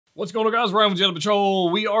What's going on, guys? Ryan with Jedha Patrol.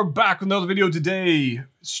 We are back with another video today,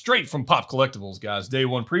 straight from Pop Collectibles, guys. Day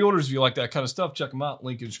one pre-orders. If you like that kind of stuff, check them out.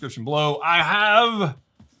 Link in the description below. I have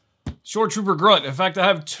Shoretrooper Grunt. In fact, I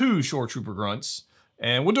have two Shoretrooper Grunts.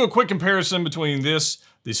 And we'll do a quick comparison between this,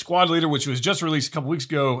 the Squad Leader, which was just released a couple weeks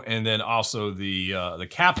ago, and then also the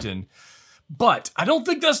Captain. But I don't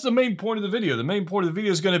think that's the main point of the video. The main point of the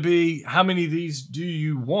video is going to be how many of these do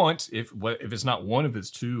you want? If it's not one, if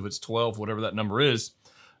it's two, if it's 12, whatever that number is.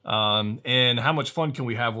 And how much fun can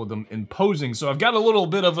we have with them in posing? So I've got a little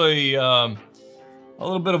bit of a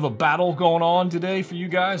battle going on today for you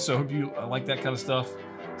guys. So I hope you like that kind of stuff.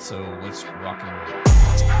 So let's rock and roll.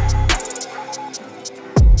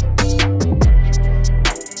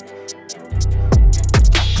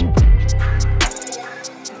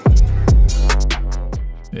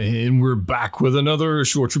 And we're back with another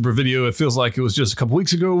Shoretrooper video. It feels like it was just a couple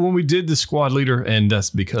weeks ago when we did the Squad Leader, and that's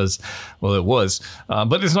because, well, it was.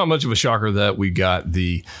 But it's not much of a shocker that we got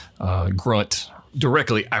the Grunt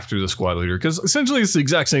directly after the Squad Leader, because essentially it's the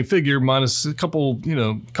exact same figure minus a couple,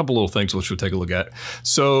 couple little things which we'll take a look at.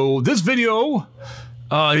 So this video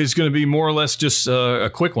is going to be more or less just a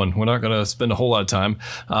quick one. We're not going to spend a whole lot of time.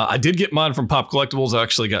 I did get mine from Pop Collectibles. I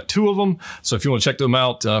actually got two of them. So if you want to check them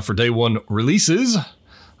out for day one releases,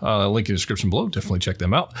 link in the description below. Definitely check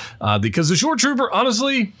them out. Because the Shoretrooper,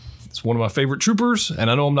 honestly, it's one of my favorite troopers, and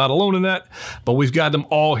I know I'm not alone in that, but we've got them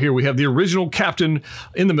all here. We have the original Captain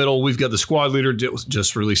in the middle. We've got the Squad Leader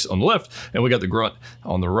just released on the left, and we got the Grunt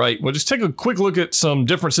on the right. We'll just take a quick look at some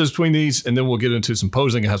differences between these, and then we'll get into some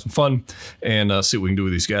posing and have some fun, and see what we can do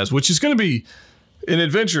with these guys, which is going to be an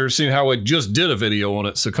adventure, seeing how I just did a video on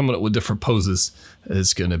it. So coming up with different poses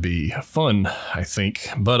is going to be fun, I think.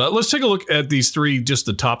 But let's take a look at these three, just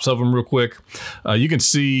the tops of them real quick. You can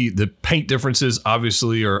see the paint differences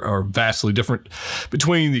obviously are vastly different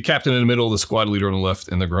between the Captain in the middle, the Squad Leader on the left,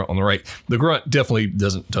 and the Grunt on the right. The Grunt definitely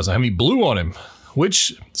doesn't have any blue on him,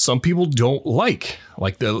 which some people don't like.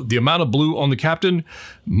 Like the amount of blue on the Captain,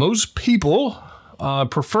 most people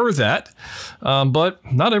prefer that, but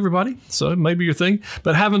not everybody, so it may be your thing.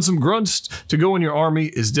 But having some grunts to go in your army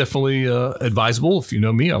is definitely advisable. If you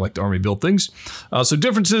know me, I like to army build things. So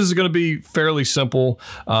differences are going to be fairly simple.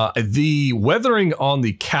 The weathering on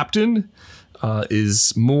the Captain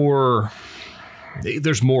is more...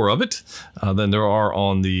 There's more of it than there are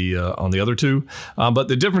on the other two, but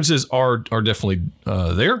the differences are definitely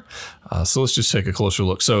there. So let's just take a closer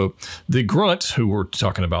look. So the Grunt, who we're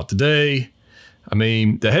talking about today, I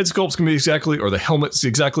mean, the head sculpt's gonna be exactly, or the helmet's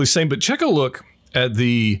exactly the same, but check a look at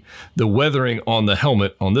the weathering on the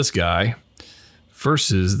helmet on this guy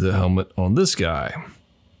versus the helmet on this guy.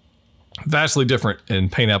 Vastly different in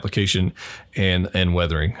paint application and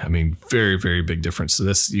weathering. I mean, very, very big difference. So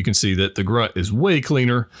this, you can see that the Grunt is way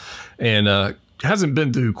cleaner and hasn't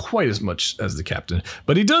been through quite as much as the Captain,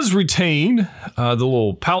 but he does retain the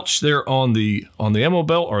little pouch there on the ammo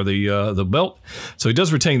belt, or the belt. So he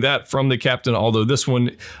does retain that from the Captain, although this one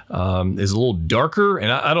is a little darker,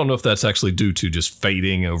 and I don't know if that's actually due to just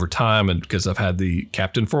fading over time, and because I've had the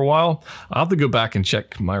Captain for a while. I'll have to go back and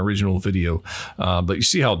check my original video, but you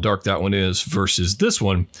see how dark that one is versus this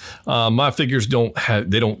one. My figures don't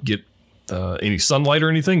get any sunlight or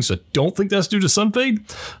anything, so I don't think that's due to sun fade.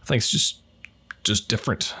 I think it's just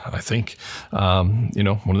different, I think. One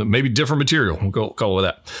of the maybe different material. We'll call it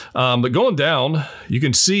that. But going down, you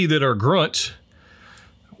can see that our Grunt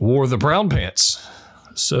wore the brown pants.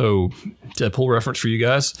 So Deadpool reference for you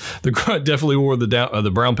guys. The Grunt definitely wore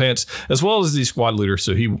the brown pants, as well as the Squad Leader.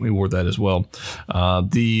 So he wore that as well.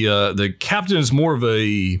 The Captain is more of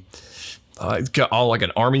a it's got all like an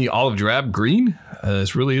army olive drab green.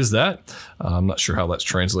 This really is that. I'm not sure how that's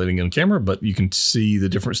translating in camera, but you can see the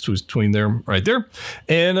difference between them right there.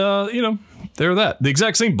 And, they're that. The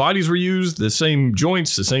exact same bodies were used, the same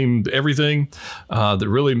joints, the same everything. The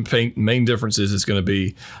really main difference is going to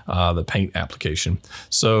be the paint application.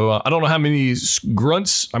 So I don't know how many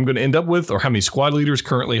Grunts I'm going to end up with, or how many Squad Leaders.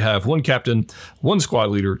 Currently have one Captain, one Squad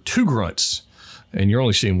Leader, two Grunts. And you're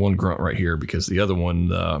only seeing one Grunt right here because the other one...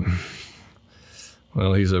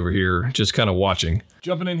 well, he's over here just kind of watching.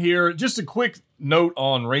 Jumping in here, just a quick note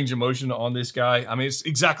on range of motion on this guy. I mean, it's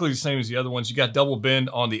exactly the same as the other ones. You got double bend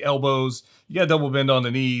on the elbows, you got double bend on the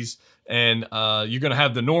knees, and you're going to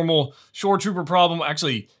have the normal Shoretrooper problem.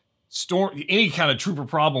 Actually, any kind of trooper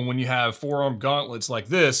problem when you have forearm gauntlets like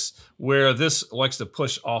this, where this likes to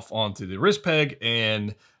push off onto the wrist peg,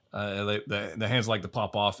 and the hands like to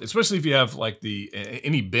pop off, especially if you have like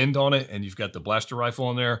any bend on it and you've got the blaster rifle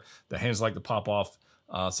on there. The hands like to pop off.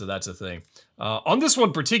 So that's a thing. On this one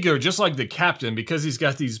in particular, just like the Captain, because he's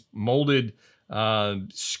got these molded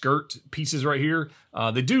skirt pieces right here.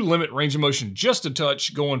 They do limit range of motion just a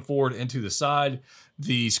touch going forward and to the side.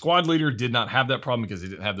 The squad leader did not have that problem because he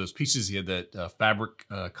didn't have those pieces. He had that fabric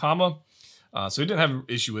comma. So he didn't have an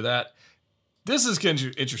issue with that. This is kind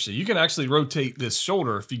of interesting. You can actually rotate this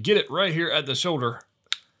shoulder. If you get it right here at the shoulder,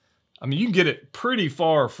 I mean, you can get it pretty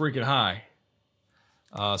far freaking high.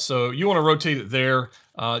 So you want to rotate it there.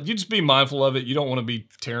 You just be mindful of it. You don't want to be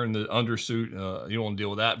tearing the undersuit. You don't want to deal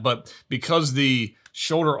with that. But because the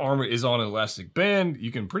shoulder armor is on an elastic band,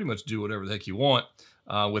 you can pretty much do whatever the heck you want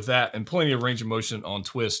with that, and plenty of range of motion on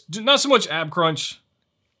twist. Not so much ab crunch.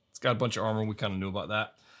 It's got a bunch of armor. We kind of knew about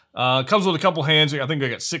that. Comes with a couple hands. I think I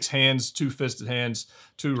got 6 hands, 2 fisted hands,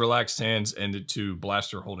 2 relaxed hands, and 2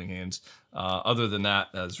 blaster holding hands. Other than that,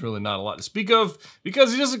 there's really not a lot to speak of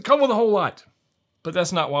because it doesn't come with a whole lot. But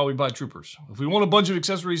that's not why we buy troopers. If we want a bunch of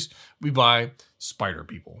accessories, we buy spider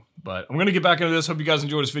people. But I'm going to get back into this. Hope you guys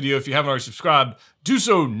enjoyed this video. If you haven't already subscribed, do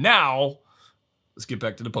so now. Let's get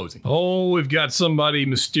back to the posing. Oh, we've got somebody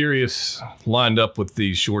mysterious lined up with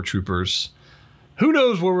these shore troopers. Who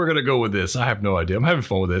knows where we're going to go with this? I have no idea. I'm having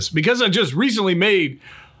fun with this. Because I just recently made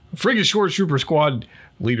a friggin' shore trooper squad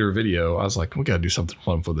leader video, I was like, we got to do something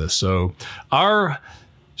fun for this. So our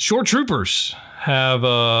shore troopers have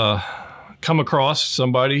come across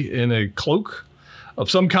somebody in a cloak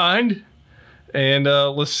of some kind. And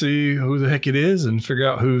let's see who the heck it is and figure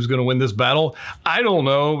out who's going to win this battle. I don't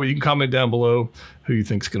know, but you can comment down below who you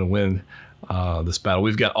think's going to win this battle.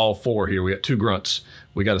 We've got all 4 here. We got 2 grunts.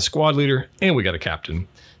 We got a squad leader and we got a captain.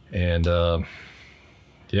 And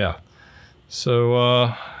yeah,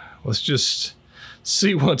 so let's just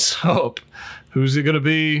see what's up. Who's it going to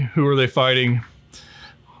be? Who are they fighting?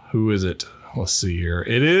 Who is it? Let's see here.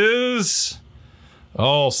 It is...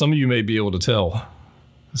 Oh, some of you may be able to tell.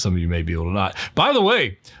 Some of you may be able to not. By the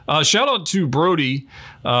way, shout out to Brody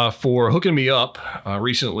for hooking me up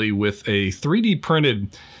recently with a 3D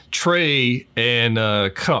printed tray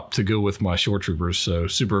and cup to go with my shore troopers. So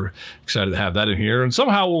super excited to have that in here. And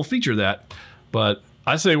somehow we'll feature that. But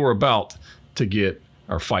I say we're about to get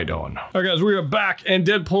our fight on. All right, guys, we are back. And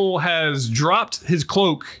Deadpool has dropped his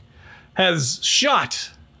cloak, has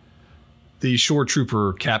shot the shore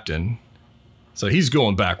trooper captain. So he's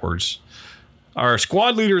going backwards. Our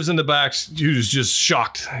squad leader is in the back, who's just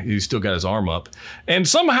shocked. He's still got his arm up. And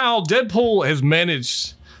somehow Deadpool has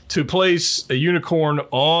managed to place a unicorn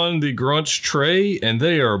on the Grunt's tray, and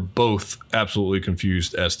they are both absolutely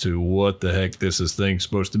confused as to what the heck this thing's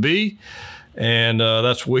supposed to be. And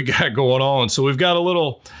that's what we got going on. So we've got a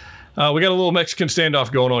little, Mexican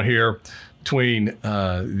standoff going on here between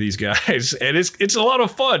these guys, and it's a lot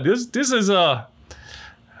of fun. This is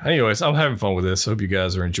anyways, I'm having fun with this. I hope you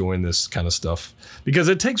guys are enjoying this kind of stuff because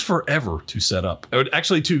it takes forever to set up, or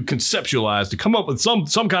actually to conceptualize, to come up with some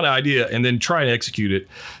kind of idea and then try and execute it.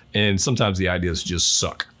 And sometimes the ideas just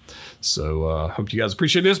suck. So hope you guys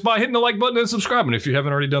appreciate this by hitting the like button and subscribing if you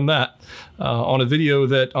haven't already done that on a video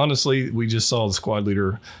that honestly we just saw the squad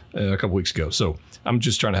leader a couple weeks ago. So I'm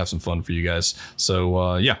just trying to have some fun for you guys.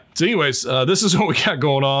 So yeah. So anyways, this is what we got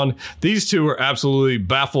going on. These two are absolutely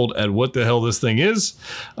baffled at what the hell this thing is,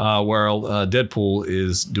 while Deadpool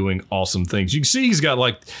is doing awesome things. You can see he's got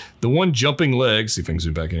like the one jumping leg. See if I can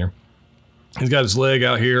zoom back in here. He's got his leg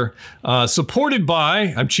out here, supported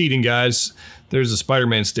by, I'm cheating guys, there's a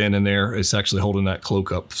Spider-Man standing there. It's actually holding that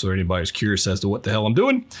cloak up, so anybody's curious as to what the hell I'm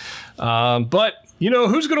doing. But, you know,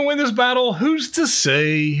 who's going to win this battle? Who's to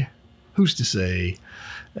say? Who's to say?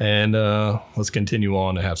 And let's continue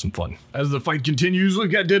on and have some fun. As the fight continues,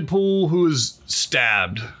 we've got Deadpool, who is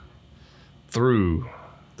stabbed through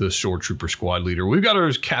the shore trooper squad leader. We've got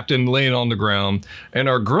our captain laying on the ground, and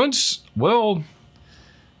our grunts, well,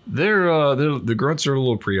 the grunts are a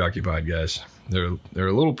little preoccupied, guys. They're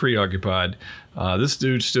a little preoccupied. This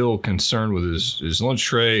dude's still concerned with his lunch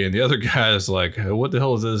tray, and the other guy is like, what the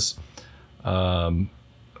hell is this?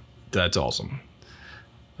 That's awesome.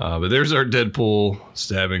 But there's our Deadpool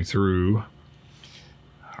stabbing through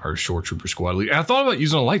our shore trooper squad leader. I thought about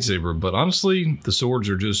using a lightsaber, but honestly, the swords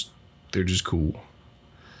are they're just cool.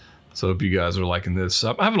 So I hope you guys are liking this.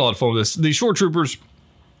 I'm having a lot of fun with this. The shore troopers,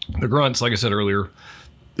 the grunts, like I said earlier,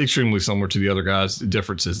 extremely similar to the other guys. The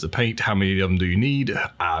difference is the paint. How many of them do you need?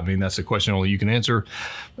 I mean, that's a question only you can answer.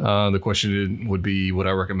 The question would be, would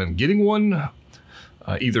I recommend getting one?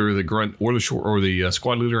 Either the grunt or the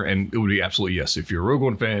squad leader, and it would be absolutely yes. If you're a Rogue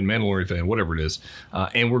One fan, Mandalorian fan, whatever it is.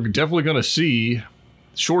 And we're definitely going to see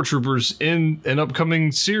shore troopers in an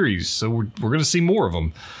upcoming series. So we're going to see more of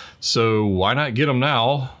them. So why not get them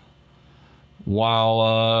now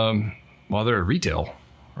while they're at retail,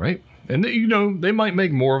 right? And you know, they might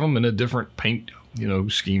make more of them in a different paint you know,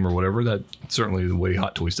 scheme or whatever. That's certainly the way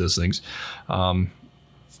Hot Toys does things.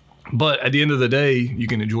 But at the end of the day, you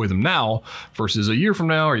can enjoy them now versus a year from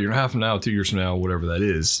now, or a year and a half from now, 2 years from now, whatever that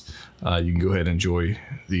is. You can go ahead and enjoy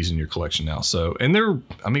these in your collection now. So, and they're,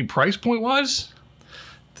 I mean, price point wise,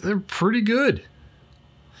 they're pretty good.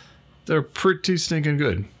 They're pretty stinking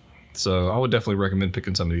good. So I would definitely recommend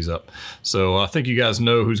picking some of these up. So I think you guys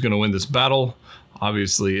know who's going to win this battle.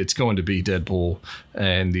 Obviously, it's going to be Deadpool,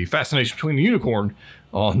 and the fascination between the unicorn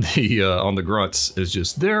on the grunts is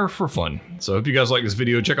just there for fun. So I hope you guys like this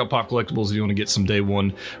video. Check out Pop Collectibles if you want to get some day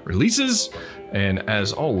one releases. And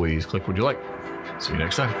as always, click what you like. See you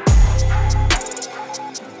next time.